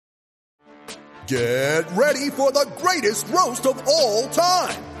Get ready for the greatest roast of all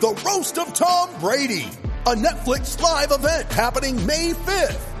time. The Roast of Tom Brady. A Netflix live event happening May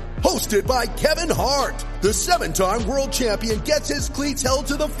 5th. Hosted by Kevin Hart. The 7-time world champion gets his cleats held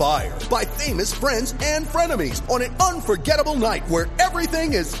to the fire by famous friends and frenemies on an unforgettable night where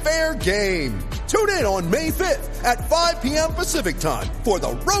everything is fair game. Tune in on May 5th at 5 p.m. Pacific time for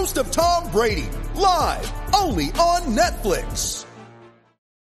the Roast of Tom Brady. Live only on Netflix.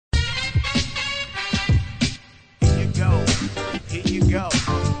 Here you go.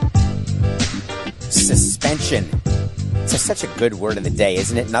 Suspension. It's such a good word of the day,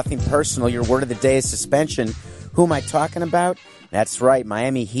 isn't it? Nothing personal. Your word of the day is suspension. Who am I talking about? That's right.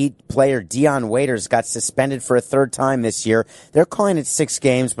 Miami Heat player Dion Waiters got suspended for a third time this year. They're calling it 6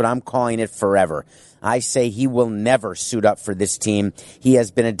 games, but I'm calling it forever. I say he will never suit up for this team. He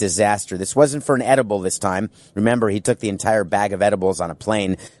has been a disaster. This wasn't for an edible this time. Remember, he took the entire bag of edibles on a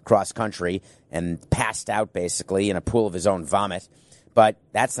plane cross country and passed out basically in a pool of his own vomit. But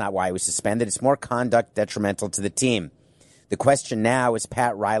that's not why he was suspended. It's more conduct detrimental to the team. The question now is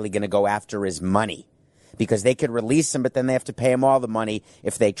Pat Riley going to go after his money? Because they could release him, but then they have to pay him all the money.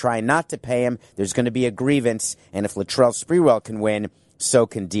 If they try not to pay him, there's going to be a grievance. And if Latrell Sprewell can win, so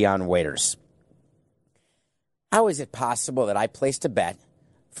can Dion Waiters. How is it possible that I placed a bet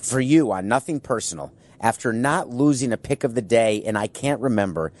for you on nothing personal after not losing a pick of the day, and I can't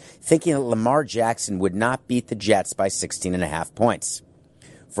remember, thinking that Lamar Jackson would not beat the Jets by 16.5 points?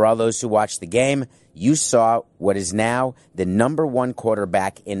 For all those who watched the game, you saw what is now the number 1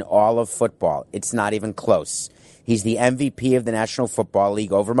 quarterback in all of football. It's not even close. He's the MVP of the National Football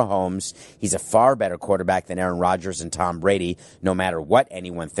League over Mahomes. He's a far better quarterback than Aaron Rodgers and Tom Brady, no matter what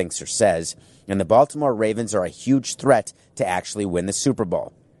anyone thinks or says. And the Baltimore Ravens are a huge threat to actually win the Super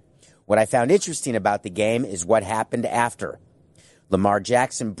Bowl. What I found interesting about the game is what happened after. Lamar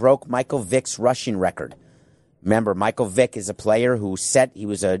Jackson broke Michael Vick's rushing record. Remember, Michael Vick is a player who he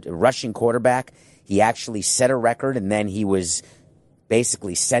was a rushing quarterback. He actually set a record, and then he was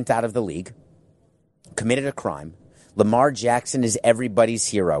basically sent out of the league, committed a crime. Lamar Jackson is everybody's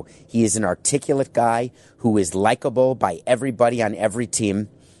hero. He is an articulate guy who is likable by everybody on every team,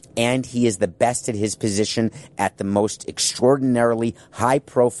 and he is the best at his position at the most extraordinarily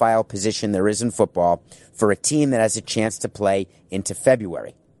high-profile position there is in football for a team that has a chance to play into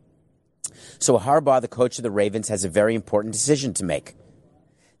February. So Harbaugh, the coach of the Ravens, has a very important decision to make.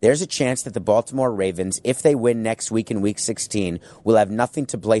 There's a chance that the Baltimore Ravens, if they win next week in Week 16, will have nothing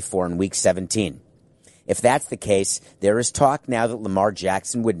to play for in Week 17. If that's the case, there is talk now that Lamar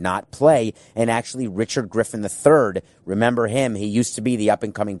Jackson would not play, and actually Richard Griffin III, remember him, he used to be the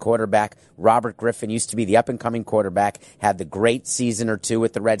up-and-coming quarterback. Robert Griffin used to be the up-and-coming quarterback, had the great season or two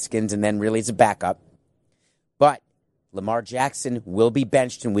with the Redskins, and then really is a backup. But Lamar Jackson will be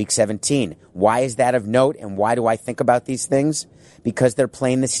benched in Week 17. Why is that of note, and why do I think about these things? Because they're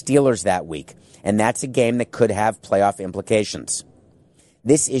playing the Steelers that week, and that's a game that could have playoff implications.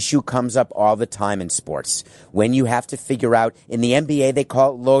 This issue comes up all the time in sports. When you have to figure out, in the NBA they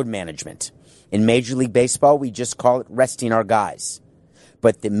call it load management. In Major League Baseball, we just call it resting our guys.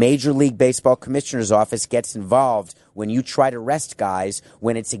 But the Major League Baseball Commissioner's Office gets involved when you try to rest guys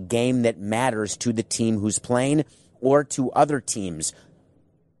when it's a game that matters to the team who's playing or to other teams.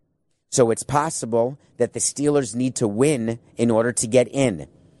 So it's possible that the Steelers need to win in order to get in.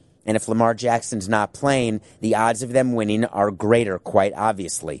 And if Lamar Jackson's not playing, the odds of them winning are greater, quite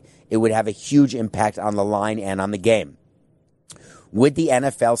obviously. It would have a huge impact on the line and on the game. Would the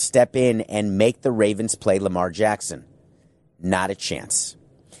NFL step in and make the Ravens play Lamar Jackson? Not a chance.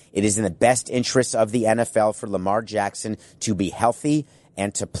 It is in the best interest of the NFL for Lamar Jackson to be healthy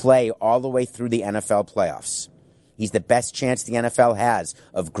and to play all the way through the NFL playoffs. He's the best chance the NFL has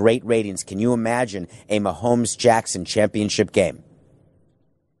of great ratings. Can you imagine a Mahomes-Jackson championship game?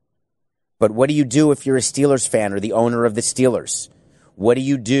 But what do you do if you're a Steelers fan or the owner of the Steelers? What do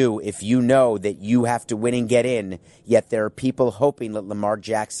you do if you know that you have to win and get in, yet there are people hoping that Lamar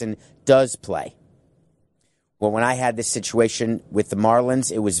Jackson does play? Well, when I had this situation with the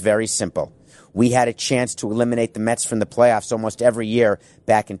Marlins, it was very simple. We had a chance to eliminate the Mets from the playoffs almost every year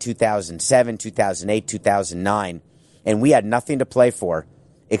back in 2007, 2008, 2009. And we had nothing to play for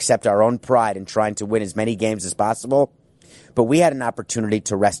except our own pride in trying to win as many games as possible. But we had an opportunity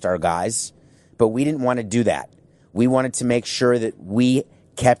to rest our guys, but we didn't want to do that. We wanted to make sure that we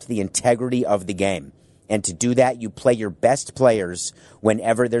kept the integrity of the game. And to do that, you play your best players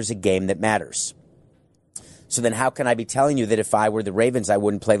whenever there's a game that matters. So then how can I be telling you that if I were the Ravens, I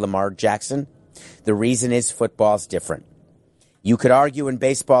wouldn't play Lamar Jackson? The reason is football's different. You could argue in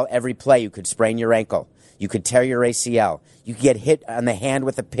baseball every play you could sprain your ankle. You could tear your ACL. You could get hit on the hand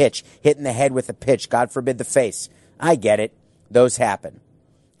with a pitch, hit in the head with a pitch, God forbid the face. I get it. Those happen.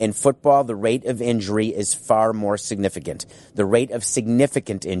 In football, the rate of injury is far more significant. The rate of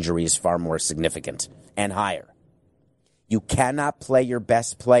significant injury is far more significant and higher. You cannot play your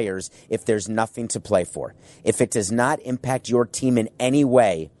best players if there's nothing to play for. If it does not impact your team in any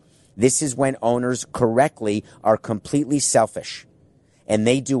way, this is when owners correctly are completely selfish. And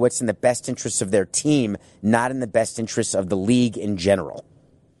they do what's in the best interests of their team, not in the best interests of the league in general.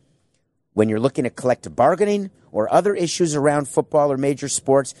 When you're looking at collective bargaining or other issues around football or major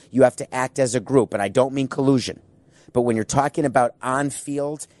sports, you have to act as a group, and I don't mean collusion. But when you're talking about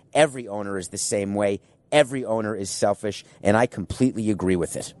on-field, every owner is the same way. Every owner is selfish, and I completely agree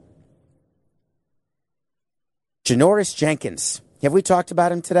with it. Janoris Jenkins. Have we talked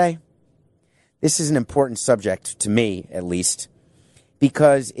about him today? This is an important subject, to me at least,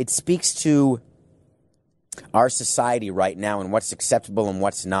 because it speaks to our society right now and what's acceptable and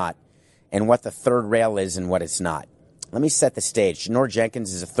what's not, and what the third rail is and what it's not. Let me set the stage. Janoris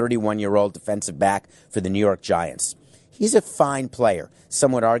Jenkins is a 31-year-old defensive back for the New York Giants. He's a fine player.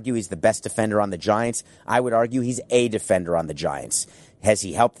 Some would argue he's the best defender on the Giants. I would argue he's a defender on the Giants. Has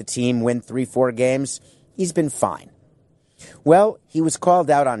he helped the team win 3-4 games? He's been fine. Well, he was called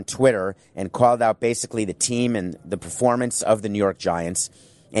out on Twitter and called out basically the team and the performance of the New York Giants.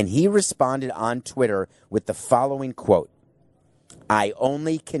 And he responded on Twitter with the following quote, "I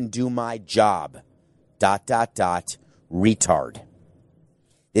only can do my job, ... retard."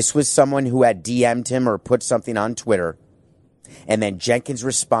 This was someone who had DM'd him or put something on Twitter. And then Jenkins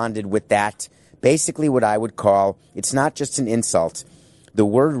responded with that, basically what I would call, it's not just an insult. The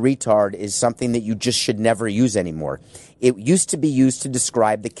word retard is something that you just should never use anymore. It used to be used to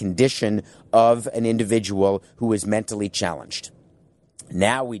describe the condition of an individual who is mentally challenged.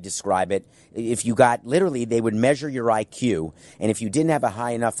 Now we describe it, if you got, literally, they would measure your IQ, and if you didn't have a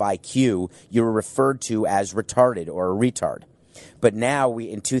high enough IQ, you were referred to as retarded or a retard. But now,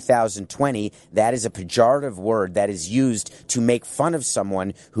 in 2020, that is a pejorative word that is used to make fun of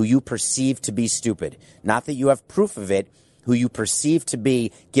someone who you perceive to be stupid. Not that you have proof of it, who you perceive to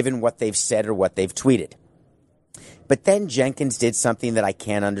be given what they've said or what they've tweeted. But then Jenkins did something that I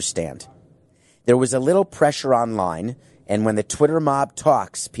can't understand. There was a little pressure online, and when the Twitter mob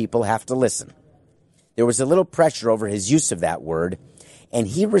talks, people have to listen. There was a little pressure over his use of that word, and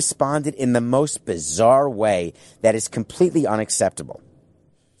he responded in the most bizarre way that is completely unacceptable.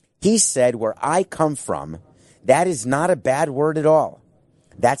 He said, "Where I come from, that is not a bad word at all.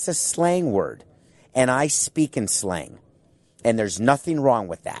 That's a slang word, and I speak in slang, and there's nothing wrong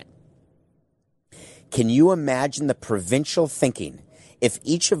with that." Can you imagine the provincial thinking if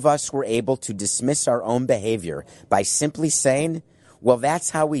each of us were able to dismiss our own behavior by simply saying, "Well, that's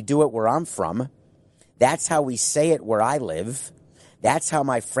how we do it where I'm from. That's how we say it where I live. That's how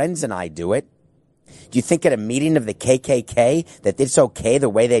my friends and I do it." Do you think at a meeting of the KKK that it's okay the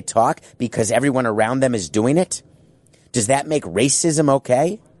way they talk because everyone around them is doing it? Does that make racism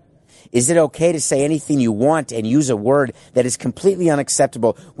okay? Is it okay to say anything you want and use a word that is completely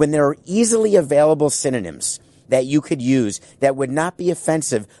unacceptable when there are easily available synonyms that you could use that would not be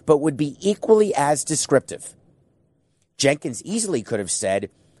offensive but would be equally as descriptive? Jenkins easily could have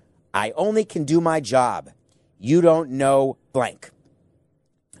said, "I only can do my job. You don't know blank.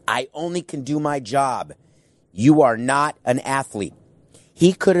 I only can do my job. You are not an athlete."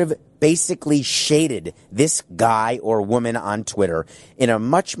 He could have basically shaded this guy or woman on Twitter in a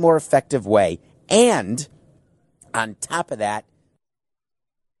much more effective way. And on top of that,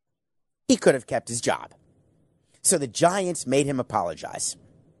 he could have kept his job. So the Giants made him apologize.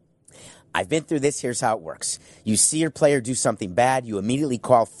 I've been through this. Here's how it works. You see your player do something bad. You immediately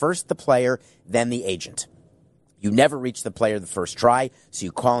call first the player, then the agent. You never reach the player the first try, so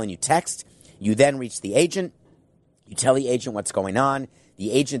you call and you text. You then reach the agent. You tell the agent what's going on.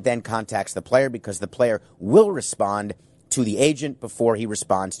 The agent then contacts the player because the player will respond to the agent before he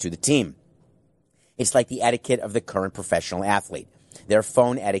responds to the team. It's like the etiquette of the current professional athlete. Their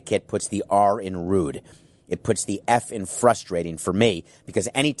phone etiquette puts the R in rude. It puts the F in frustrating for me because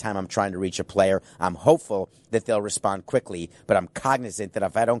anytime I'm trying to reach a player, I'm hopeful that they'll respond quickly, but I'm cognizant that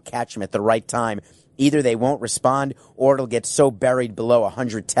if I don't catch them at the right time, either they won't respond or it'll get so buried below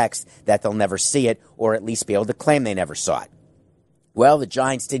 100 texts that they'll never see it or at least be able to claim they never saw it. Well, the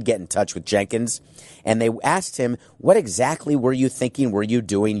Giants did get in touch with Jenkins, and they asked him, "What exactly were you thinking, were you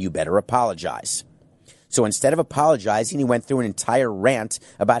doing? You better apologize." So instead of apologizing, he went through an entire rant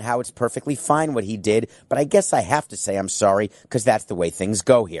about how it's perfectly fine what he did, but I guess I have to say I'm sorry because that's the way things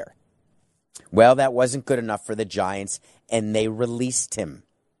go here. Well, that wasn't good enough for the Giants, and they released him.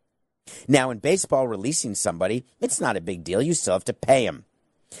 Now, in baseball, releasing somebody, it's not a big deal. You still have to pay him.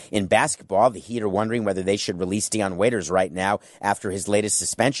 In basketball, the Heat are wondering whether they should release Dion Waiters right now after his latest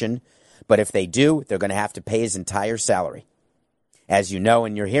suspension. But if they do, they're going to have to pay his entire salary. As you know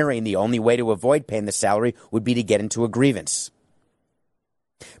in your hearing, the only way to avoid paying the salary would be to get into a grievance.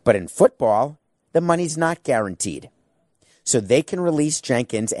 But in football, the money's not guaranteed. So they can release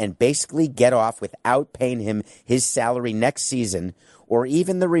Jenkins and basically get off without paying him his salary next season or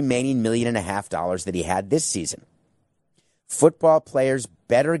even the remaining $1.5 million that he had this season. Football players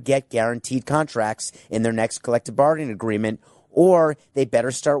better get guaranteed contracts in their next collective bargaining agreement, or they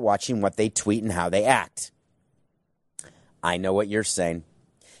better start watching what they tweet and how they act. I know what you're saying.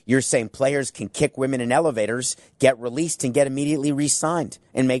 You're saying players can kick women in elevators, get released, and get immediately re-signed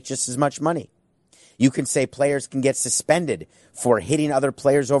and make just as much money. You can say players can get suspended for hitting other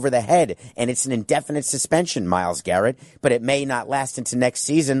players over the head, and it's an indefinite suspension, Myles Garrett, but it may not last into next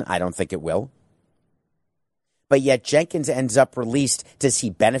season. I don't think it will. But yet Jenkins ends up released. Does he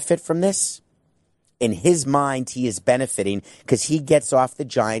benefit from this? In his mind, he is benefiting because he gets off the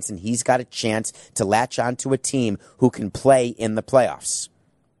Giants and he's got a chance to latch onto a team who can play in the playoffs.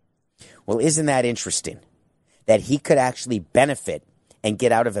 Well, isn't that interesting? That he could actually benefit and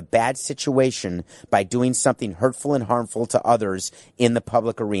get out of a bad situation by doing something hurtful and harmful to others in the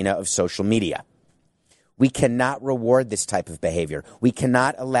public arena of social media. We cannot reward this type of behavior. We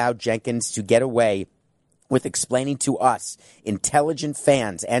cannot allow Jenkins to get away with explaining to us, intelligent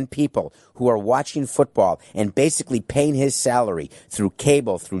fans and people who are watching football and basically paying his salary through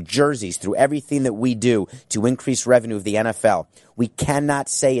cable, through jerseys, through everything that we do to increase revenue of the NFL. We cannot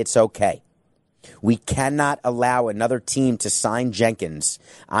say it's okay. We cannot allow another team to sign Jenkins.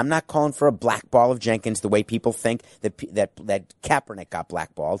 I'm not calling for a blackball of Jenkins the way people think that Kaepernick got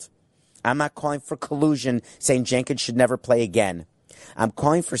blackballed. I'm not calling for collusion saying Jenkins should never play again. I'm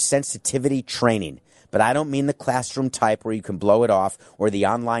calling for sensitivity training. But I don't mean the classroom type where you can blow it off or the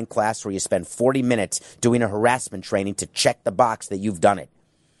online class where you spend 40 minutes doing a harassment training to check the box that you've done it.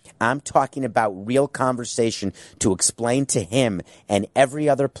 I'm talking about real conversation to explain to him and every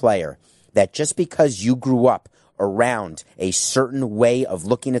other player that just because you grew up around a certain way of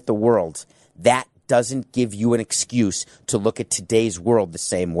looking at the world, that doesn't give you an excuse to look at today's world the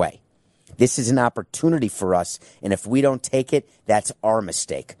same way. This is an opportunity for us, and if we don't take it, that's our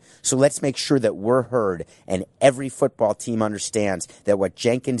mistake. So let's make sure that we're heard, and every football team understands that what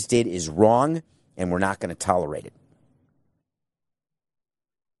Jenkins did is wrong, and we're not going to tolerate it.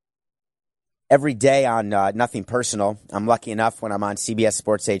 Every day on Nothing Personal, I'm lucky enough when I'm on CBS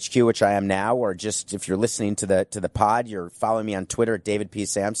Sports HQ, which I am now, or just if you're listening to the pod, you're following me on Twitter at David P.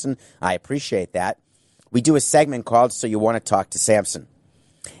 Sampson. I appreciate that. We do a segment called So You Want to Talk to Sampson.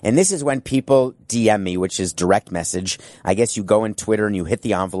 And this is when people DM me, which is direct message. I guess you go in Twitter and you hit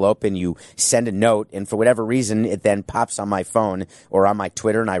the envelope and you send a note, and for whatever reason, it then pops on my phone or on my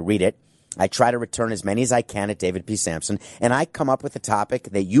Twitter and I read it. I try to return as many as I can at David P. Sampson, and I come up with a topic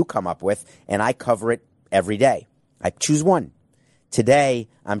that you come up with, and I cover it every day. I choose one. Today,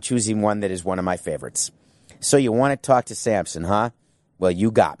 I'm choosing one that is one of my favorites. So you want to talk to Sampson, huh? Well, you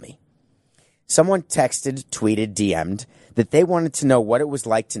got me. Someone texted, tweeted, DM'd that they wanted to know what it was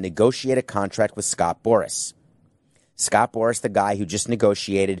like to negotiate a contract with Scott Boras. Scott Boras, the guy who just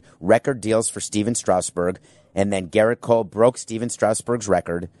negotiated record deals for Steven Strasburg, and then Garrett Cole broke Steven Strasburg's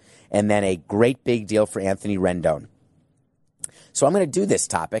record, and then a great big deal for Anthony Rendon. So I'm going to do this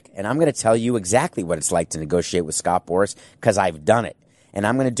topic, and I'm going to tell you exactly what it's like to negotiate with Scott Boras, because I've done it. And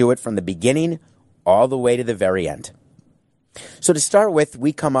I'm going to do it from the beginning all the way to the very end. So to start with,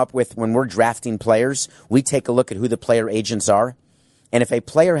 we come up with, when we're drafting players, we take a look at who the player agents are. And if a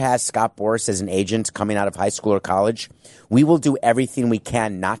player has Scott Boras as an agent coming out of high school or college, we will do everything we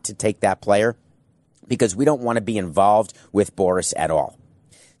can not to take that player because we don't want to be involved with Boras at all.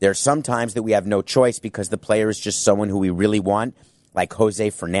 There are some times that we have no choice because the player is just someone who we really want, like Jose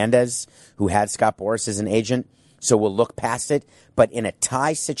Fernandez, who had Scott Boras as an agent. So we'll look past it. But in a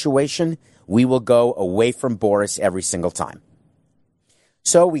tie situation, we will go away from Boras every single time.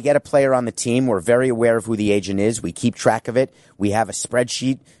 So we get a player on the team. We're very aware of who the agent is. We keep track of it. We have a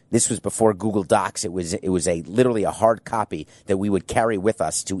spreadsheet. This was before Google Docs. It was literally a hard copy that we would carry with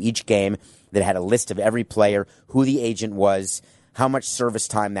us to each game that had a list of every player, who the agent was, how much service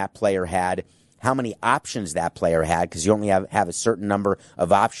time that player had, how many options that player had, because you only have a certain number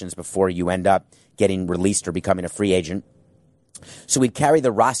of options before you end up getting released or becoming a free agent. So we'd carry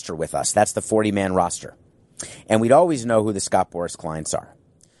the roster with us. That's the 40-man roster. And we'd always know who the Scott Boras clients are.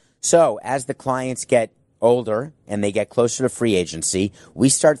 So as the clients get older and they get closer to free agency, we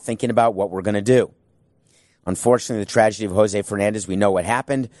start thinking about what we're going to do. Unfortunately, the tragedy of Jose Fernandez, we know what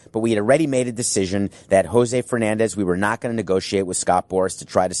happened, but we had already made a decision that Jose Fernandez, we were not going to negotiate with Scott Boras to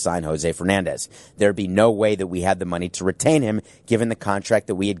try to sign Jose Fernandez. There'd be no way that we had the money to retain him, given the contract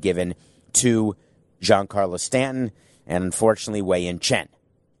that we had given to Giancarlo Stanton and, unfortunately, Wei-Yin Chen.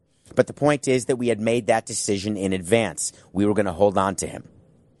 But the point is that we had made that decision in advance. We were going to hold on to him.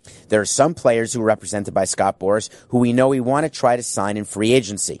 There are some players who are represented by Scott Boras who we know we want to try to sign in free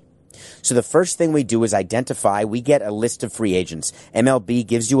agency. So the first thing we do is identify, we get a list of free agents. MLB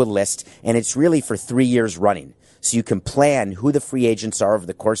gives you a list, and it's really for 3 years running. So you can plan who the free agents are over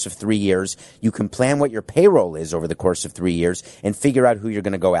the course of 3 years. You can plan what your payroll is over the course of 3 years and figure out who you're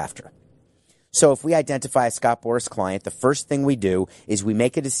going to go after. So if we identify a Scott Boras client, the first thing we do is we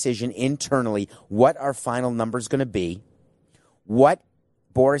make a decision internally what our final number is going to be, what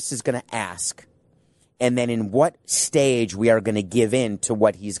Boras is going to ask, and then in what stage we are going to give in to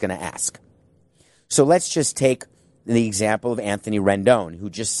what he's going to ask. So let's just take the example of Anthony Rendon, who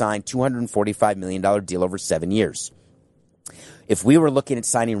just signed a $245 million deal over 7 years. If we were looking at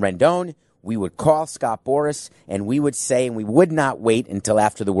signing Rendon, we would call Scott Boras and we would say, and we would not wait until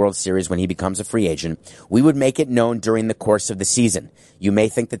after the World Series when he becomes a free agent, we would make it known during the course of the season. You may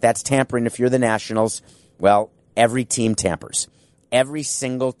think that that's tampering if you're the Nationals. Well, every team tampers. Every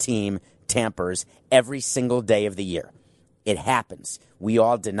single team tampers every single day of the year. It happens. We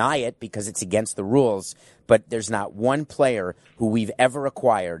all deny it because it's against the rules, but there's not one player who we've ever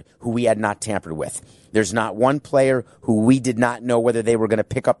acquired who we had not tampered with. There's not one player who we did not know whether they were going to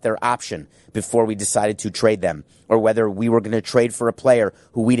pick up their option before we decided to trade them, or whether we were going to trade for a player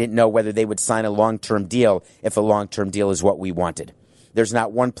who we didn't know whether they would sign a long-term deal if a long-term deal is what we wanted. There's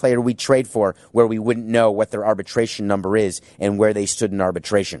not one player we trade for where we wouldn't know what their arbitration number is and where they stood in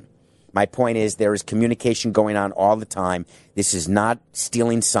arbitration. My point is there is communication going on all the time. This is not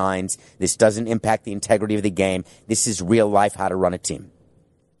stealing signs. This doesn't impact the integrity of the game. This is real life how to run a team.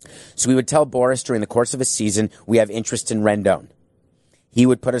 So we would tell Boras during the course of a season we have interest in Rendon. He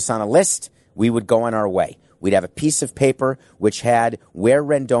would put us on a list. We would go on our way. We'd have a piece of paper which had where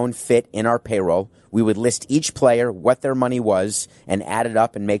Rendon fit in our payroll. We would list each player, what their money was, and add it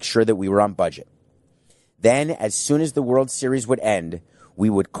up and make sure that we were on budget. Then, as soon as the World Series would end, we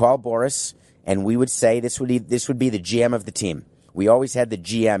would call Boras, and we would say this would be the GM of the team. We always had the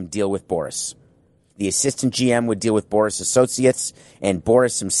GM deal with Boras. The assistant GM would deal with Boras Associates, and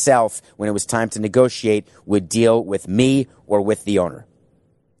Boras himself, when it was time to negotiate, would deal with me or with the owner.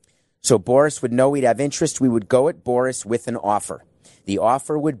 So Boras would know we'd have interest. We would go at Boras with an offer. The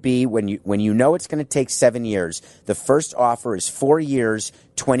offer would be, when you know it's going to take 7 years, the first offer is 4 years,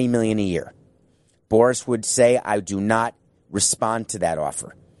 $20 million a year. Boras would say, I do not respond to that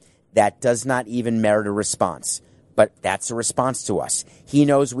offer. That does not even merit a response. But that's a response to us. He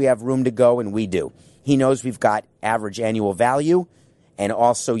knows we have room to go, and we do. He knows we've got average annual value and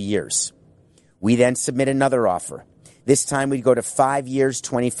also years. We then submit another offer. This time we'd go to 5 years,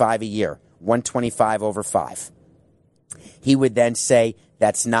 25 a year, 125 over 5. He would then say,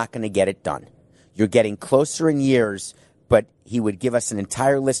 that's not going to get it done. You're getting closer in years, but he would give us an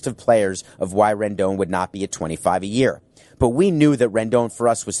entire list of players of why Rendon would not be at 25 a year. But we knew that Rendon for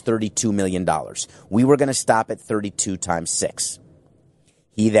us was $32 million. We were going to stop at 32 times 6.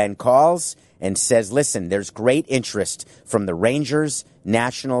 He then calls and says, listen, there's great interest from the Rangers,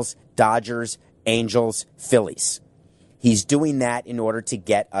 Nationals, Dodgers, Angels, Phillies. He's doing that in order to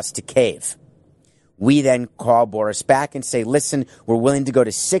get us to cave. We then call Boras back and say, listen, we're willing to go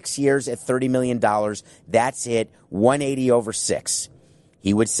to 6 years at $30 million. That's it, 180 over 6.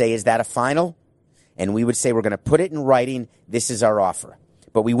 He would say, is that a final? And we would say, we're going to put it in writing. This is our offer.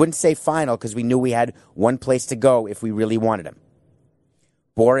 But we wouldn't say final because we knew we had one place to go if we really wanted him.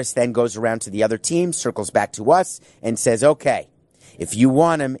 Boras then goes around to the other team, circles back to us, and says, okay, if you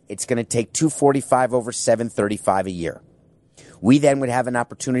want him, it's going to take 245 over 735 a year. We then would have an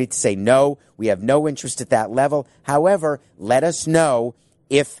opportunity to say, no, we have no interest at that level. However, let us know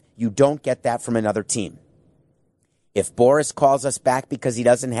if you don't get that from another team. If Boras calls us back because he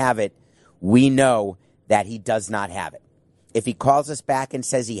doesn't have it, we know that he does not have it. If he calls us back and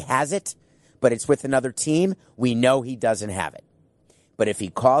says he has it, but it's with another team, we know he doesn't have it. But if he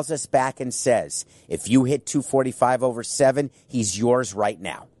calls us back and says, if you hit 245 over 7, he's yours right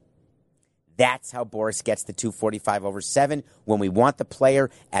now. That's how Boras gets the 245 over 7. When we want the player,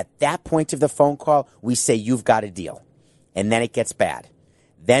 at that point of the phone call, we say, you've got a deal. And then it gets bad.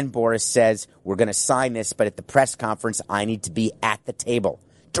 Then Boras says, we're going to sign this, but at the press conference, I need to be at the table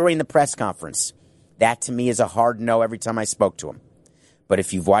during the press conference. That, to me, is a hard no every time I spoke to him. But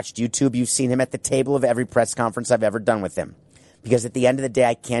if you've watched YouTube, you've seen him at the table of every press conference I've ever done with him. Because at the end of the day,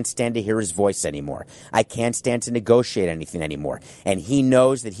 I can't stand to hear his voice anymore. I can't stand to negotiate anything anymore. And he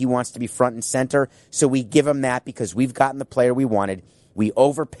knows that he wants to be front and center, so we give him that because we've gotten the player we wanted. We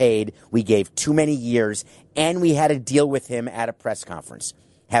overpaid, we gave too many years, and we had to deal with him at a press conference.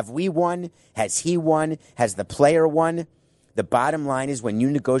 Have we won? Has he won? Has the player won? The bottom line is when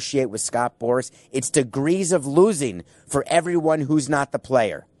you negotiate with Scott Boras, it's degrees of losing for everyone who's not the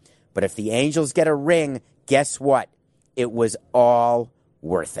player. But if the Angels get a ring, guess what? It was all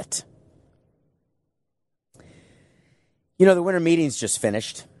worth it. You know, the winter meetings just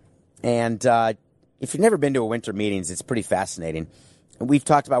finished. And if you've never been to a winter meetings, it's pretty fascinating. And we've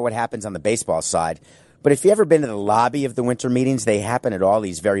talked about what happens on the baseball side. But if you've ever been to the lobby of the winter meetings, they happen at all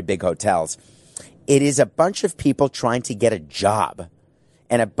these very big hotels. It is a bunch of people trying to get a job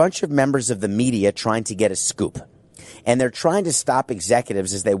and a bunch of members of the media trying to get a scoop. And they're trying to stop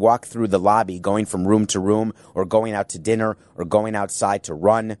executives as they walk through the lobby, going from room to room or going out to dinner or going outside to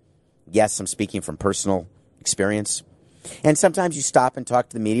run. Yes, I'm speaking from personal experience. And sometimes you stop and talk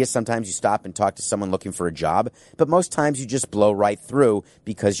to the media. Sometimes you stop and talk to someone looking for a job. But most times you just blow right through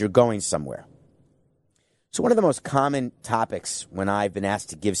because you're going somewhere. So one of the most common topics when I've been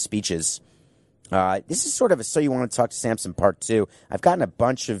asked to give speeches, this is sort of a So You Want to Talk to Samson Part 2. I've gotten a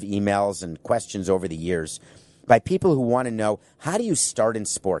bunch of emails and questions over the years by people who want to know, how do you start in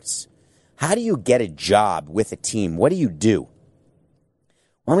sports? How do you get a job with a team? What do you do?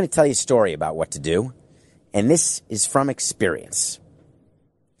 Well, I'm going to tell you a story about what to do, and this is from experience.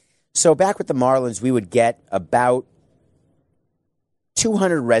 So back with the Marlins, we would get about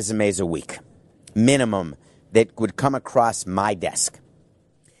 200 resumes a week, minimum, that would come across my desk.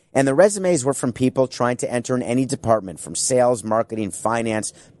 And the resumes were from people trying to enter in any department, from sales, marketing,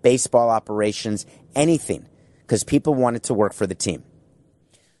 finance, baseball operations, anything, because people wanted to work for the team.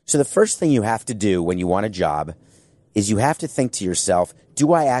 So the first thing you have to do when you want a job is you have to think to yourself,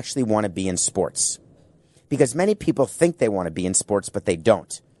 do I actually want to be in sports? Because many people think they want to be in sports, but they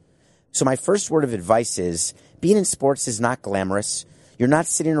don't. So my first word of advice is, being in sports is not glamorous. You're not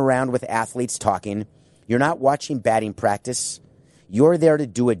sitting around with athletes talking. You're not watching batting practice. You're there to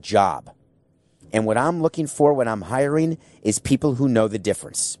do a job. And what I'm looking for when I'm hiring is people who know the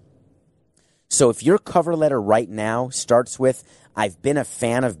difference. So if your cover letter right now starts with, I've been a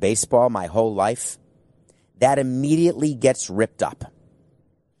fan of baseball my whole life, that immediately gets ripped up.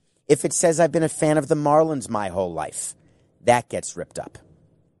 If it says I've been a fan of the Marlins my whole life, that gets ripped up.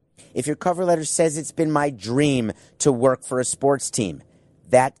 If your cover letter says it's been my dream to work for a sports team,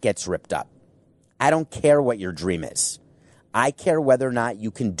 that gets ripped up. I don't care what your dream is. I care whether or not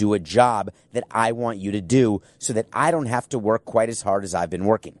you can do a job that I want you to do so that I don't have to work quite as hard as I've been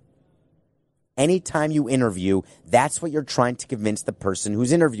working. Anytime you interview, that's what you're trying to convince the person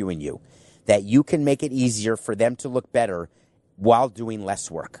who's interviewing you, that you can make it easier for them to look better while doing less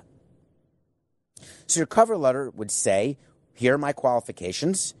work. So your cover letter would say, here are my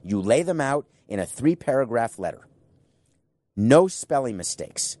qualifications. You lay them out in a 3-paragraph letter. No spelling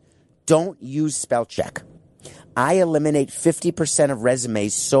mistakes. Don't use spell check. I eliminate 50% of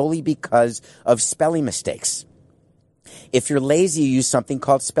resumes solely because of spelling mistakes. If you're lazy, you use something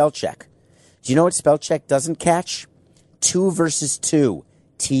called spell check. Do you know what spell check doesn't catch? 2 versus 2.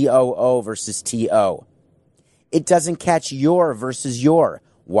 T-O-O versus T-O. It doesn't catch your versus your.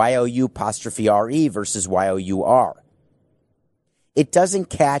 Y-O-U apostrophe R-E versus Y-O-U-R. It doesn't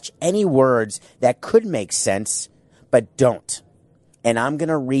catch any words that could make sense, but don't. And I'm going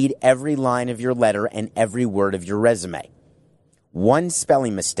to read every line of your letter and every word of your resume. One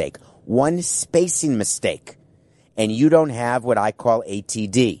spelling mistake, one spacing mistake, and you don't have what I call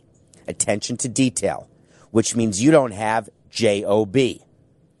ATD, attention to detail, which means you don't have J-O-B.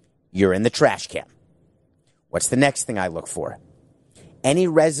 You're in the trash can. What's the next thing I look for? Any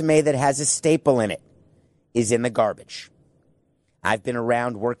resume that has a staple in it is in the garbage. I've been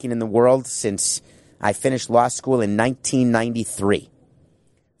around working in the world since I finished law school in 1993.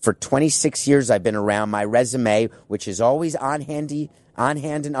 For 26 years I've been around. My resume, which is always on hand and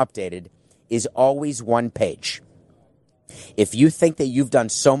updated, is always 1 page. If you think that you've done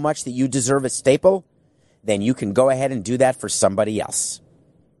so much that you deserve a staple, then you can go ahead and do that for somebody else.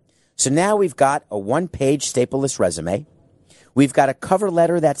 So now we've got a 1-page stapleless resume. We've got a cover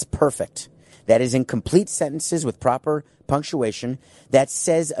letter that's perfect, that is in complete sentences with proper punctuation, that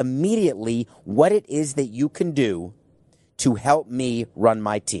says immediately what it is that you can do to help me run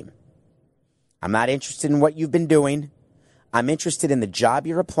my team. I'm not interested in what you've been doing. I'm interested in the job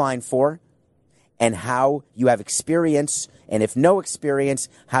you're applying for and how you have experience, and if no experience,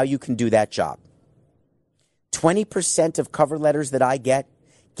 how you can do that job. 20% of cover letters that I get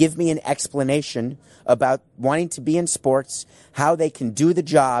give me an explanation about wanting to be in sports, how they can do the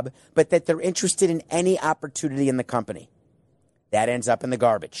job, but that they're interested in any opportunity in the company. That ends up in the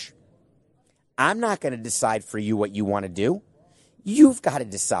garbage. I'm not going to decide for you what you want to do. You've got to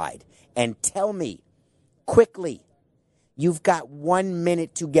decide and tell me quickly. You've got 1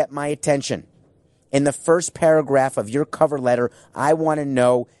 minute to get my attention. In the first paragraph of your cover letter, I want to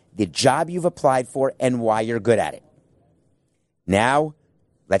know the job you've applied for and why you're good at it. Now,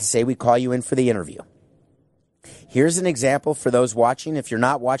 let's say we call you in for the interview. Here's an example for those watching. If you're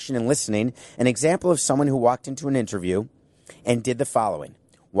not watching and listening, an example of someone who walked into an interview and did the following.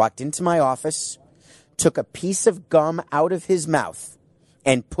 Walked into my office, took a piece of gum out of his mouth,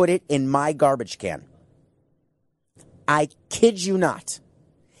 and put it in my garbage can. I kid you not.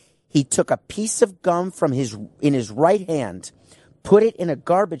 He took a piece of gum in his right hand, put it in a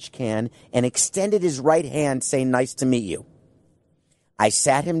garbage can, and extended his right hand saying, "Nice to meet you." I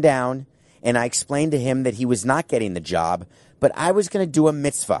sat him down, and I explained to him that he was not getting the job, but I was going to do a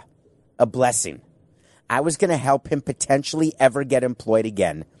mitzvah, a blessing. I was going to help him potentially ever get employed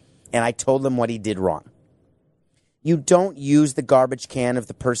again, and I told him what he did wrong. You don't use the garbage can of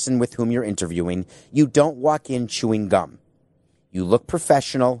the person with whom you're interviewing. You don't walk in chewing gum. You look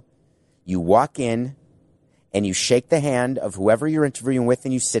professional. You walk in, and you shake the hand of whoever you're interviewing with,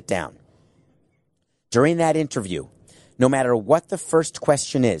 and you sit down. During that interview, no matter what the first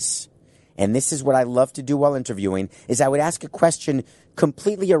question is, and this is what I love to do while interviewing, is I would ask a question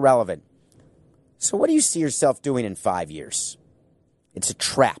completely irrelevant. So what do you see yourself doing in 5 years? It's a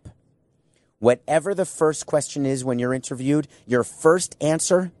trap. Whatever the first question is when you're interviewed, your first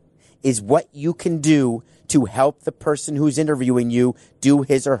answer is what you can do to help the person who's interviewing you do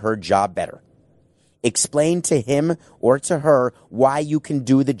his or her job better. Explain to him or to her why you can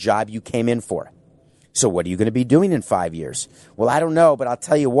do the job you came in for. So what are you going to be doing in 5 years? Well, I don't know, but I'll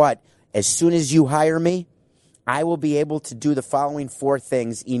tell you what. As soon as you hire me, I will be able to do the following 4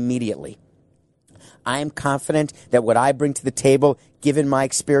 things immediately. I am confident that what I bring to the table, given my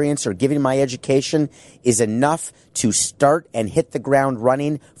experience or given my education, is enough to start and hit the ground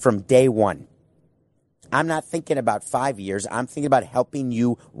running from day one. I'm not thinking about 5 years. I'm thinking about helping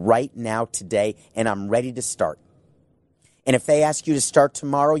you right now, today, and I'm ready to start. And if they ask you to start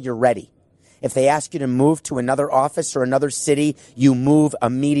tomorrow, you're ready. If they ask you to move to another office or another city, you move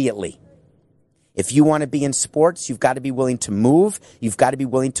immediately. If you want to be in sports, you've got to be willing to move. You've got to be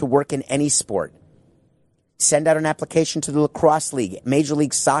willing to work in any sport. Send out an application to the lacrosse league, Major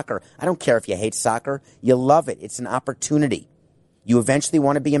League Soccer. I don't care if you hate soccer. You love it. It's an opportunity. You eventually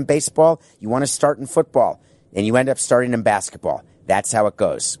want to be in baseball. You want to start in football. And you end up starting in basketball. That's how it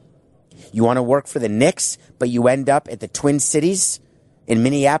goes. You want to work for the Knicks, but you end up at the Twin Cities in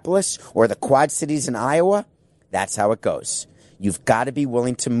Minneapolis or the Quad Cities in Iowa. That's how it goes. You've got to be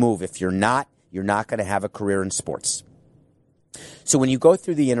willing to move. If you're not going to have a career in sports. So when you go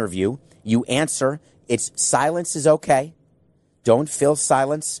through the interview, you answer. It's silence is okay. Don't fill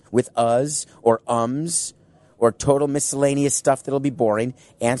silence with uhs or ums or total miscellaneous stuff that'll be boring.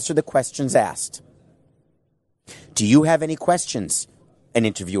 Answer the questions asked. Do you have any questions? An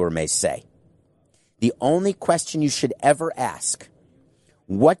interviewer may say. The only question you should ever ask,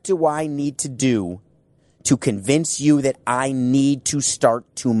 what do I need to do to convince you that I need to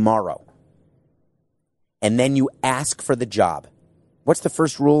start tomorrow? And then you ask for the job. What's the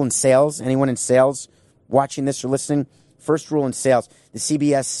first rule in sales? Anyone in sales watching this or listening? First rule in sales. The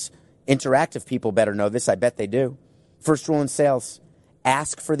CBS Interactive people better know this. I bet they do. First rule in sales.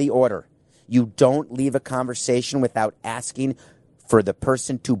 Ask for the order. You don't leave a conversation without asking for the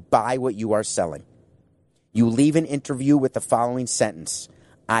person to buy what you are selling. You leave an interview with the following sentence.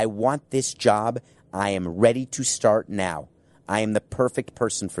 I want this job. I am ready to start now. I am the perfect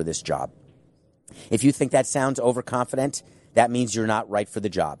person for this job. If you think that sounds overconfident, that means you're not right for the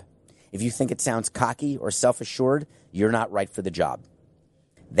job. If you think it sounds cocky or self-assured, you're not right for the job.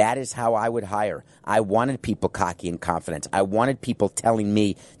 That is how I would hire. I wanted people cocky and confident. I wanted people telling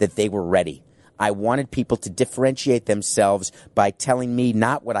me that they were ready. I wanted people to differentiate themselves by telling me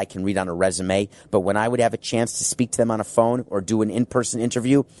not what I can read on a resume, but when I would have a chance to speak to them on a phone or do an in-person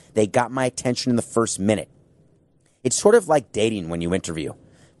interview, they got my attention in the first minute. It's sort of like dating when you interview.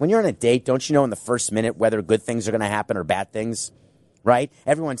 When you're on a date, don't you know in the first minute whether good things are going to happen or bad things? Right?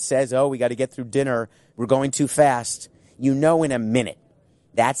 Everyone says, oh, we got to get through dinner. We're going too fast. You know in a minute.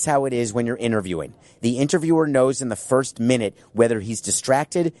 That's how it is when you're interviewing. The interviewer knows in the first minute whether he's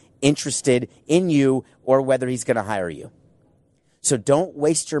distracted, interested in you, or whether he's going to hire you. So don't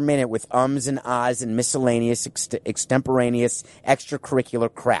waste your minute with ums and ahs and miscellaneous, extemporaneous,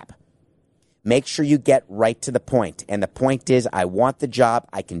 extracurricular crap. Make sure you get right to the point. And the point is, I want the job.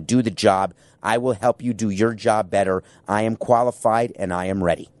 I can do the job. I will help you do your job better. I am qualified and I am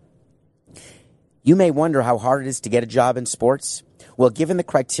ready. You may wonder how hard it is to get a job in sports. Well, given the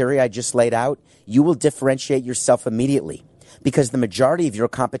criteria I just laid out, you will differentiate yourself immediately because the majority of your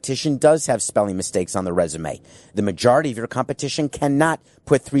competition does have spelling mistakes on the resume. The majority of your competition cannot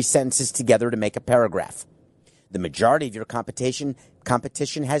put 3 sentences together to make a paragraph. The majority of your competition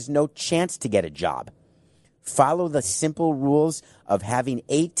has no chance to get a job. Follow the simple rules of having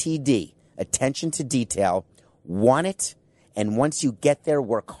ATD, attention to detail, want it, and once you get there,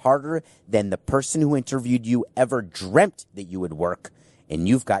 work harder than the person who interviewed you ever dreamt that you would work, and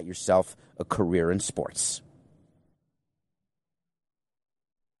you've got yourself a career in sports.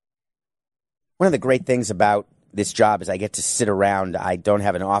 One of the great things about this job is I get to sit around. I don't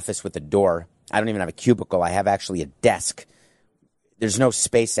have an office with a door. I don't even have a cubicle. I have actually a desk. There's no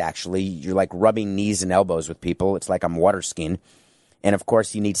space, actually. You're like rubbing knees and elbows with people. It's like I'm water skiing. And, of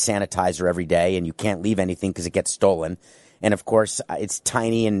course, you need sanitizer every day, and you can't leave anything because it gets stolen. And, of course, it's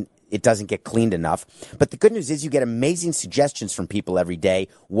tiny and it doesn't get cleaned enough. But the good news is you get amazing suggestions from people every day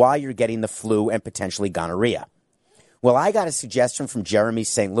while you're getting the flu and potentially gonorrhea. Well, I got a suggestion from Jeremy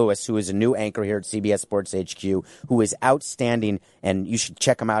St. Louis, who is a new anchor here at CBS Sports HQ, who is outstanding, and you should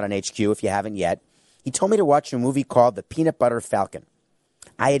check him out on HQ if you haven't yet. He told me to watch a movie called The Peanut Butter Falcon.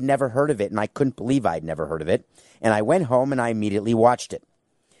 I had never heard of it, and I couldn't believe I had never heard of it. And I went home and I immediately watched it.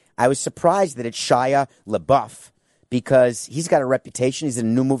 I was surprised that it's Shia LaBeouf, because he's got a reputation. He's in a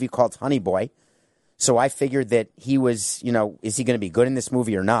new movie called Honey Boy. So I figured that he was, is he going to be good in this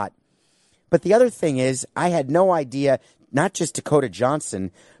movie or not? But the other thing is, I had no idea, not just Dakota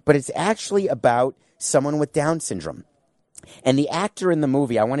Johnson, but it's actually about someone with Down syndrome. And the actor in the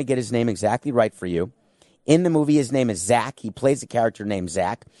movie, I want to get his name exactly right for you. In the movie, his name is Zach. He plays a character named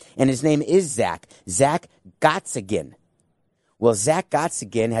Zach. And his name is Zach Gottsagen. Well, Zach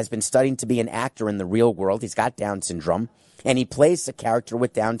Gottsagen has been studying to be an actor in the real world. He's got Down syndrome. And he plays a character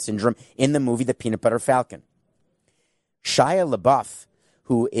with Down syndrome in the movie The Peanut Butter Falcon. Shia LaBeouf,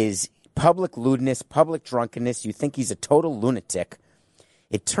 who is public lewdness, public drunkenness, you think he's a total lunatic.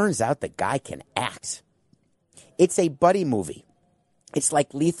 It turns out the guy can act. It's a buddy movie. It's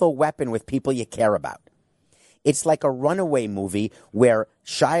like Lethal Weapon with people you care about. It's like a runaway movie where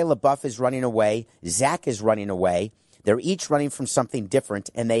Shia LaBeouf is running away, Zach is running away. They're each running from something different,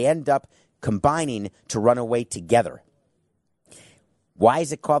 and they end up combining to run away together. Why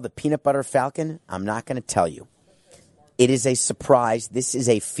is it called The Peanut Butter Falcon? I'm not going to tell you. It is a surprise. This is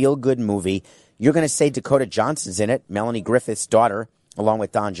a feel-good movie. You're going to say Dakota Johnson's in it, Melanie Griffith's daughter, along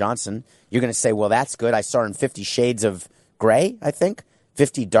with Don Johnson. You're going to say, well, that's good. I saw her in 50 Shades of Grey, I think.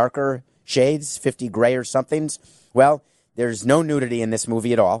 50 darker shades, 50 gray or somethings. Well, there's no nudity in this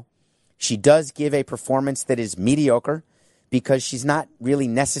movie at all. She does give a performance that is mediocre because she's not really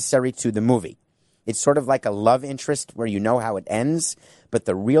necessary to the movie. It's sort of like a love interest where you know how it ends, but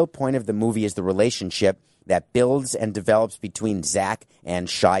the real point of the movie is the relationship that builds and develops between Zach and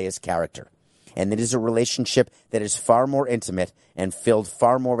Shia's character. And it is a relationship that is far more intimate and filled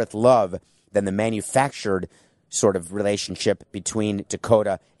far more with love than the manufactured sort of relationship between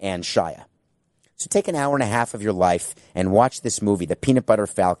Dakota and Shia. So take an hour and a half of your life and watch this movie, The Peanut Butter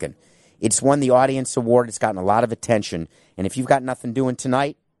Falcon. It's won the Audience Award. It's gotten a lot of attention. And if you've got nothing doing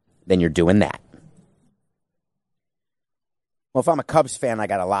tonight, then you're doing that. Well, if I'm a Cubs fan, I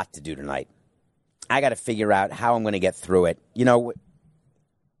got a lot to do tonight. I got to figure out how I'm going to get through it. You know,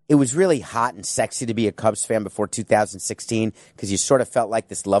 it was really hot and sexy to be a Cubs fan before 2016 because you sort of felt like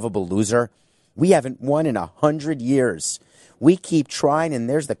this lovable loser. We haven't won in 100 years. We keep trying, and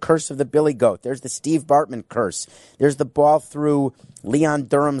there's the curse of the Billy Goat. There's the Steve Bartman curse. There's the ball through Leon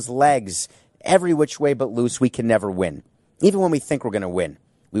Durham's legs. Every which way but loose, we can never win, even when we think we're going to win.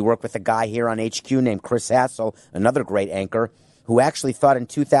 We work with a guy here on HQ named Chris Hassel, another great anchor, who actually thought in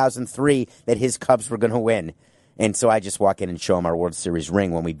 2003 that his Cubs were going to win. And so I just walk in and show him our World Series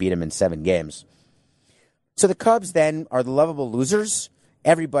ring when we beat him in 7 games. So the Cubs then are the lovable losers.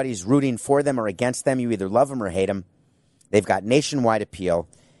 Everybody's rooting for them or against them. You either love them or hate them. They've got nationwide appeal.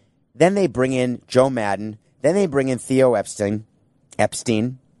 Then they bring in Joe Madden. Then they bring in Theo Epstein.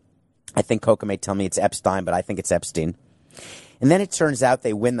 I think Coca may tell me it's Epstein, but I think it's Epstein. And then it turns out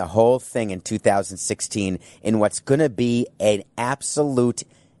they win the whole thing in 2016 in what's going to be an absolute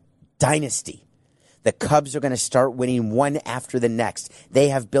dynasty. The Cubs are going to start winning one after the next. They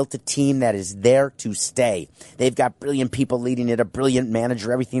have built a team that is there to stay. They've got brilliant people leading it, a brilliant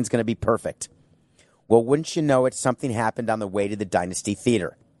manager. Everything's going to be perfect. Well, wouldn't you know it, something happened on the way to the Dynasty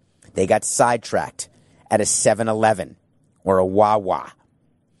Theater. They got sidetracked at a 7-Eleven or a Wawa.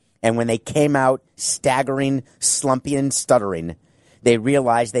 And when they came out staggering, slumping, and stuttering, they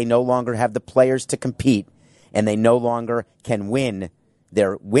realized they no longer have the players to compete, and they no longer can win.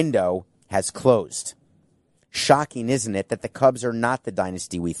 Their window has closed. Shocking, isn't it, that the Cubs are not the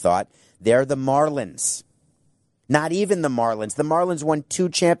dynasty we thought. They're the Marlins. Not even the Marlins. The Marlins won 2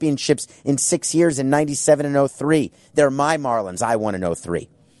 championships in 6 years in 97 and 03. They're my Marlins. I won in 03.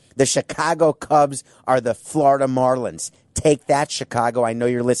 The Chicago Cubs are the Florida Marlins. Take that, Chicago. I know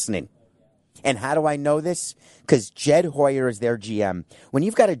you're listening. And how do I know this? Because Jed Hoyer is their GM. When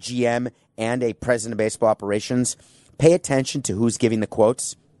you've got a GM and a president of baseball operations, pay attention to who's giving the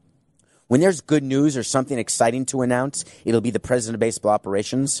quotes. When there's good news or something exciting to announce, it'll be the president of baseball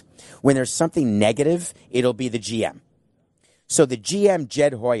operations. When there's something negative, it'll be the GM. So the GM,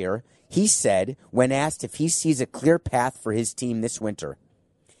 Jed Hoyer, he said, when asked if he sees a clear path for his team this winter,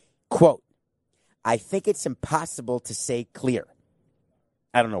 quote, I think it's impossible to say clear.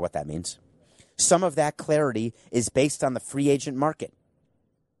 I don't know what that means. Some of that clarity is based on the free agent market.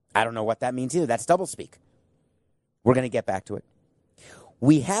 I don't know what that means either. That's doublespeak. We're going to get back to it.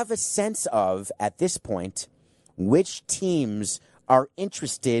 We have a sense of, at this point, which teams are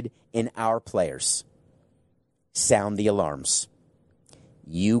interested in our players. Sound the alarms.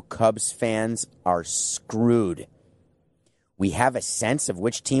 You Cubs fans are screwed. We have a sense of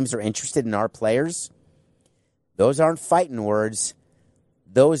which teams are interested in our players. Those aren't fighting words.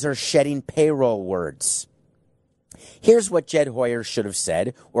 Those are shedding payroll words. Here's what Jed Hoyer should have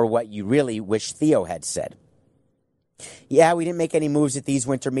said, or what you really wish Theo had said. Yeah, we didn't make any moves at these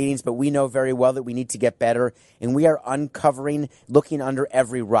winter meetings, but we know very well that we need to get better, and we are uncovering, looking under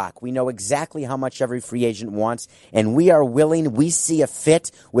every rock. We know exactly how much every free agent wants, and we are willing, we see a fit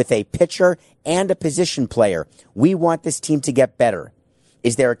with a pitcher and a position player. We want this team to get better.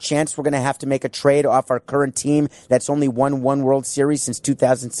 Is there a chance we're going to have to make a trade off our current team that's only won 1 World Series since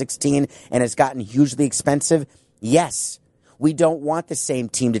 2016 and has gotten hugely expensive? Yes. We don't want the same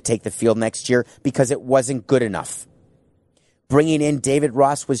team to take the field next year because it wasn't good enough. Bringing in David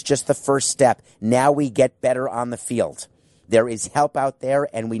Ross was just the first step. Now we get better on the field. There is help out there,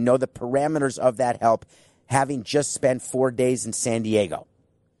 and we know the parameters of that help, having just spent 4 days in San Diego.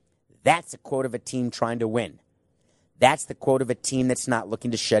 That's a quote of a team trying to win. That's the quote of a team that's not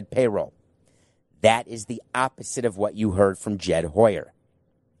looking to shed payroll. That is the opposite of what you heard from Jed Hoyer.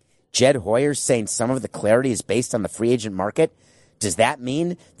 Jed Hoyer saying some of the clarity is based on the free agent market. Does that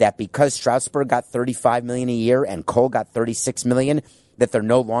mean that because Strasburg got $35 million a year and Cole got $36 million, that they're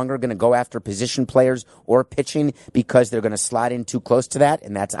no longer going to go after position players or pitching because they're going to slide in too close to that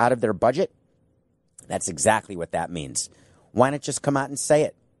and that's out of their budget? That's exactly what that means. Why not just come out and say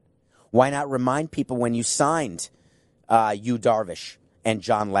it? Why not remind people when you signed Yu Darvish and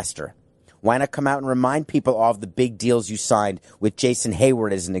John Lester? Why not come out and remind people of the big deals you signed with Jason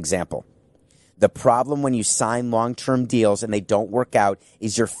Hayward as an example? The problem when you sign long-term deals and they don't work out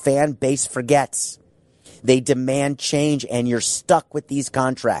is your fan base forgets. They demand change, and you're stuck with these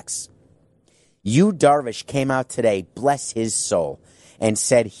contracts. Yu Darvish came out today, bless his soul, and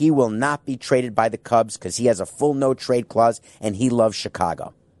said he will not be traded by the Cubs because he has a full no-trade clause and he loves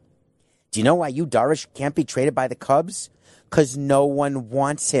Chicago. Do you know why Yu Darvish can't be traded by the Cubs? Because no one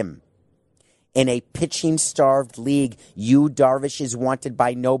wants him. In a pitching-starved league, Yu Darvish is wanted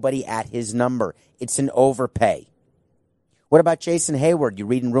by nobody at his number. It's an overpay. What about Jason Hayward? You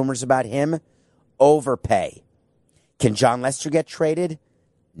reading rumors about him? Overpay. Can John Lester get traded?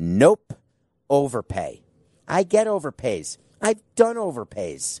 Nope. Overpay. I get overpays. I've done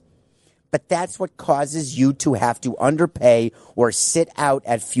overpays. But that's what causes you to have to underpay or sit out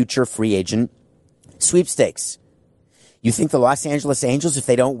at future free agent sweepstakes. You think the Los Angeles Angels, if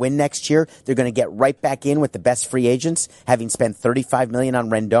they don't win next year, they're going to get right back in with the best free agents, having spent $35 million on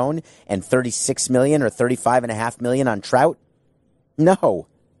Rendon and $36 million or $35.5 million on Trout? No.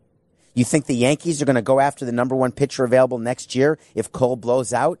 You think the Yankees are going to go after the number 1 pitcher available next year if Cole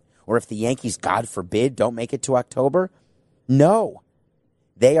blows out? Or if the Yankees, God forbid, don't make it to October? No.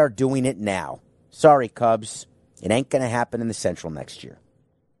 They are doing it now. Sorry, Cubs. It ain't going to happen in the Central next year.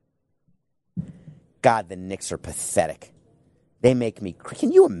 God, the Knicks are pathetic. They make me...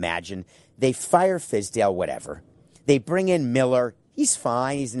 Can you imagine? They fire Fizdale, whatever. They bring in Miller. He's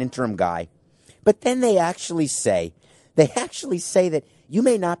fine. He's an interim guy. But then they actually say that you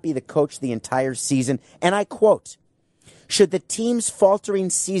may not be the coach the entire season. And I quote, should the team's faltering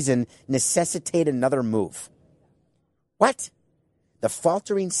season necessitate another move? What? The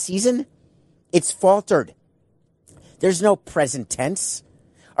faltering season? It's faltered. There's no present tense.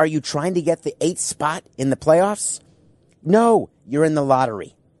 Are you trying to get the 8th spot in the playoffs? No, you're in the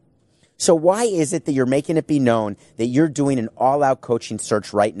lottery. So why is it that you're making it be known that you're doing an all-out coaching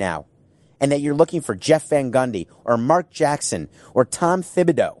search right now and that you're looking for Jeff Van Gundy or Mark Jackson or Tom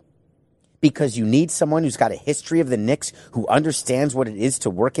Thibodeau because you need someone who's got a history of the Knicks who understands what it is to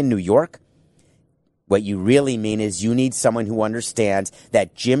work in New York? What you really mean is you need someone who understands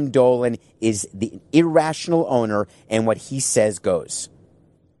that Jim Dolan is the irrational owner and what he says goes.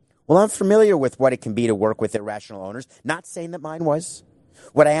 Well, I'm familiar with what it can be to work with irrational owners. Not saying that mine was.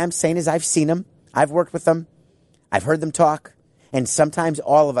 What I am saying is I've seen them. I've worked with them. I've heard them talk. And sometimes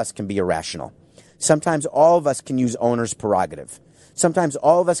all of us can be irrational. Sometimes all of us can use owner's prerogative. Sometimes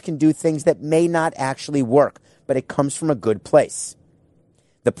all of us can do things that may not actually work, but it comes from a good place.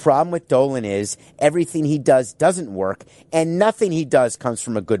 The problem with Dolan is everything he does doesn't work, and nothing he does comes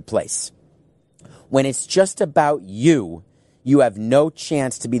from a good place. When it's just about you, you have no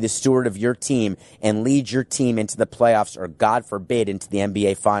chance to be the steward of your team and lead your team into the playoffs or, God forbid, into the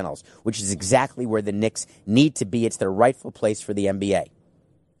NBA Finals, which is exactly where the Knicks need to be. It's their rightful place for the NBA.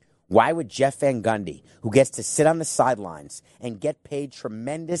 Why would Jeff Van Gundy, who gets to sit on the sidelines and get paid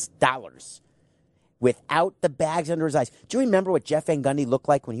tremendous dollars without the bags under his eyes? Do you remember what Jeff Van Gundy looked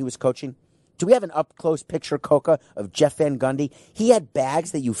like when he was coaching? Do we have an up-close picture, Coca, of Jeff Van Gundy? He had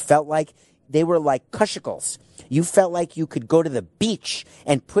bags that you felt like they were like cushicles. You felt like you could go to the beach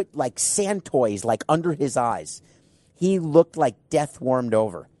and put like sand toys like under his eyes. He looked like death warmed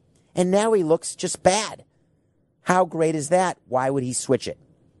over. And now he looks just bad. How great is that? Why would he switch it?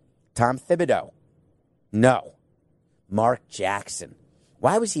 Tom Thibodeau? No. Mark Jackson?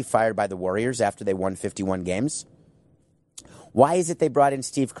 Why was he fired by the Warriors after they won 51 games? Why is it they brought in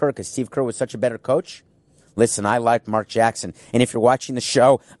Steve Kerr? Because Steve Kerr was such a better coach? Listen, I like Mark Jackson. And if you're watching the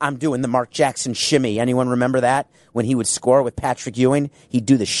show, I'm doing the Mark Jackson shimmy. Anyone remember that? When he would score with Patrick Ewing, he'd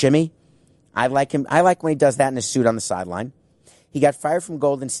do the shimmy. I like him. I like when he does that in a suit on the sideline. He got fired from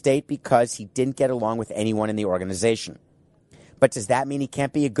Golden State because he didn't get along with anyone in the organization. But does that mean he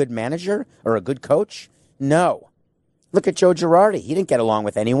can't be a good manager or a good coach? No. Look at Joe Girardi. He didn't get along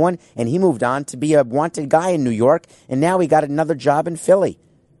with anyone, and he moved on to be a wanted guy in New York, and now he got another job in Philly.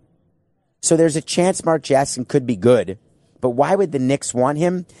 So there's a chance Mark Jackson could be good, but why would the Knicks want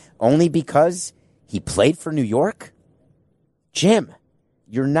him? Only because he played for New York? Jim,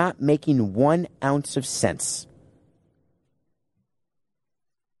 you're not making 1 ounce of sense.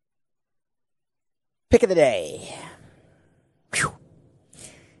 Pick of the day. Whew.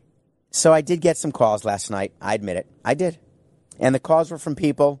 So I did get some calls last night. I admit it. I did. And the calls were from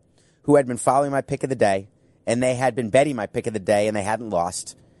people who had been following my pick of the day, and they had been betting my pick of the day, and they hadn't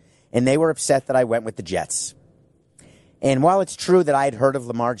lost. And they were upset that I went with the Jets. And while it's true that I had heard of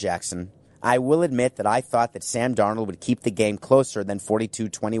Lamar Jackson, I will admit that I thought that Sam Darnold would keep the game closer than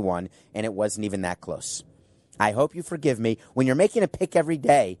 42-21, and it wasn't even that close. I hope you forgive me. When you're making a pick every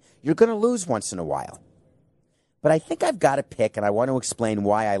day, you're going to lose once in a while. But I think I've got a pick, and I want to explain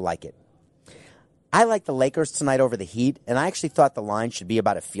why I like it. I like the Lakers tonight over the Heat, and I actually thought the line should be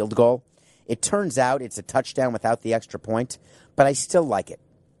about a field goal. It turns out it's a touchdown without the extra point, but I still like it.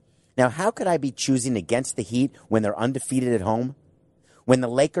 Now, how could I be choosing against the Heat when they're undefeated at home? When the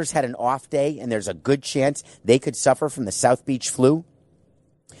Lakers had an off day and there's a good chance they could suffer from the South Beach flu?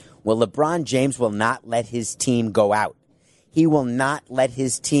 Well, LeBron James will not let his team go out. He will not let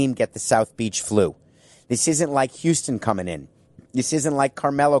his team get the South Beach flu. This isn't like Houston coming in. This isn't like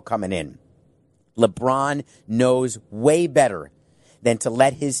Carmelo coming in. LeBron knows way better than to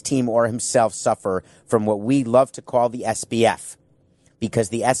let his team or himself suffer from what we love to call the SBF. Because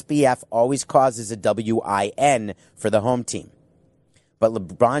the SBF always causes a WIN for the home team. But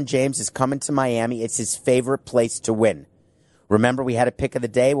LeBron James is coming to Miami. It's his favorite place to win. Remember, we had a pick of the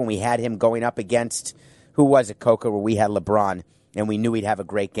day when we had him going up against, who was it, Coca, where we had LeBron, and we knew he'd have a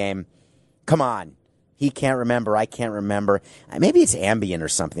great game. Come on. He can't remember. I can't remember. Maybe it's Ambien or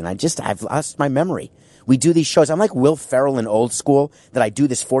something. I've lost my memory. We do these shows. I'm like Will Ferrell in Old School, that I do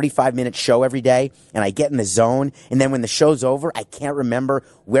this 45-minute show every day, and I get in the zone, and then when the show's over, I can't remember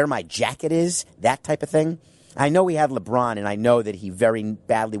where my jacket is, that type of thing. I know we had LeBron, and I know that he very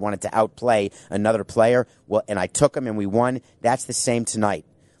badly wanted to outplay another player, well, and I took him, and we won. That's the same tonight.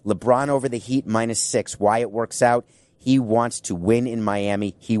 LeBron over the Heat -6. Why it works out? He wants to win in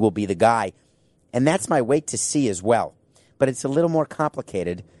Miami. He will be the guy. And that's my wait to see as well. But it's a little more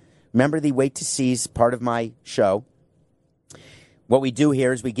complicated. Remember, the wait to see is part of my show. What we do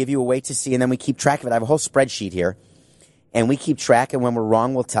here is we give you a wait to see, and then we keep track of it. I have a whole spreadsheet here. And we keep track, and when we're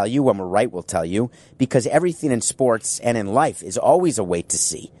wrong, we'll tell you. When we're right, we'll tell you. Because everything in sports and in life is always a wait to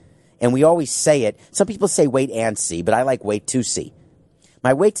see. And we always say it. Some people say wait and see, but I like wait to see.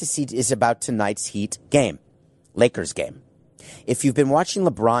 My wait to see is about tonight's Heat game. Lakers game. If you've been watching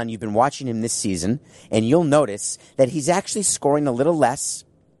LeBron, you've been watching him this season, and you'll notice that he's actually scoring a little less,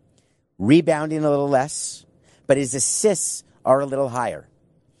 rebounding a little less, but his assists are a little higher.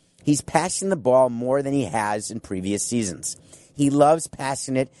 He's passing the ball more than he has in previous seasons. He loves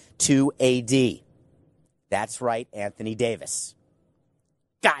passing it to AD. That's right, Anthony Davis.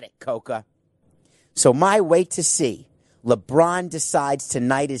 Got it, Coca. So my wait to see. LeBron decides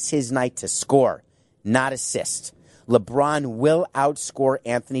tonight is his night to score, not assist. LeBron will outscore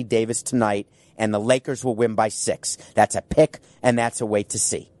Anthony Davis tonight, and the Lakers will win by 6. That's a pick, and that's a wait to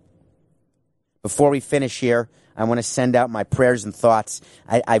see. Before we finish here, I want to send out my prayers and thoughts.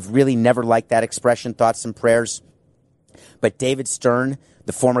 I've really never liked that expression, thoughts and prayers. But David Stern,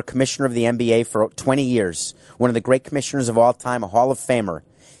 the former commissioner of the NBA for 20 years, one of the great commissioners of all time, a Hall of Famer,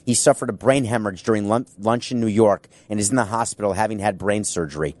 he suffered a brain hemorrhage during lunch in New York and is in the hospital having had brain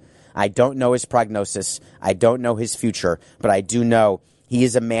surgery. I don't know his prognosis. I don't know his future, but I do know he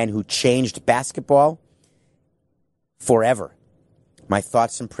is a man who changed basketball forever. My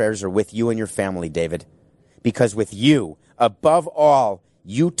thoughts and prayers are with you and your family, David, because with you, above all,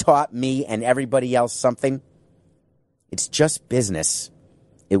 you taught me and everybody else something. It's just business.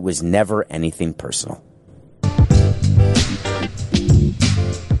 It was never anything personal.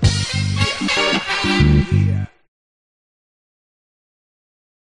 Yeah.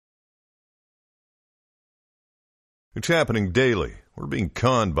 It's happening daily. We're being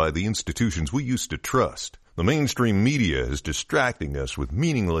conned by the institutions we used to trust. The mainstream media is distracting us with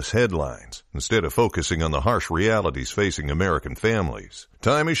meaningless headlines instead of focusing on the harsh realities facing American families.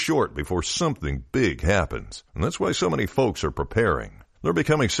 Time is short before something big happens, and that's why so many folks are preparing. They're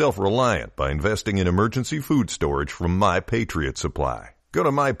becoming self-reliant by investing in emergency food storage from My Patriot Supply. Go to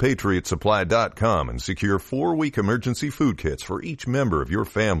MyPatriotSupply.com and secure 4-week emergency food kits for each member of your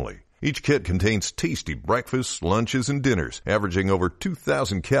family. Each kit contains tasty breakfasts, lunches, and dinners, averaging over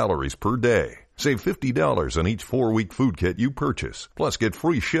 2,000 calories per day. Save $50 on each 4-week food kit you purchase. Plus, get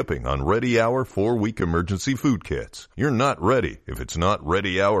free shipping on Ready Hour 4-week emergency food kits. You're not ready if it's not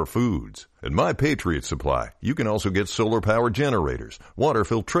Ready Hour Foods. At My Patriot Supply, you can also get solar power generators, water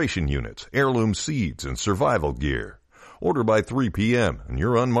filtration units, heirloom seeds, and survival gear. Order by 3 p.m. and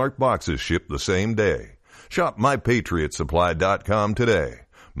your unmarked boxes ship the same day. Shop MyPatriotSupply.com today.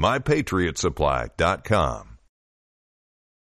 MyPatriotSupply.com.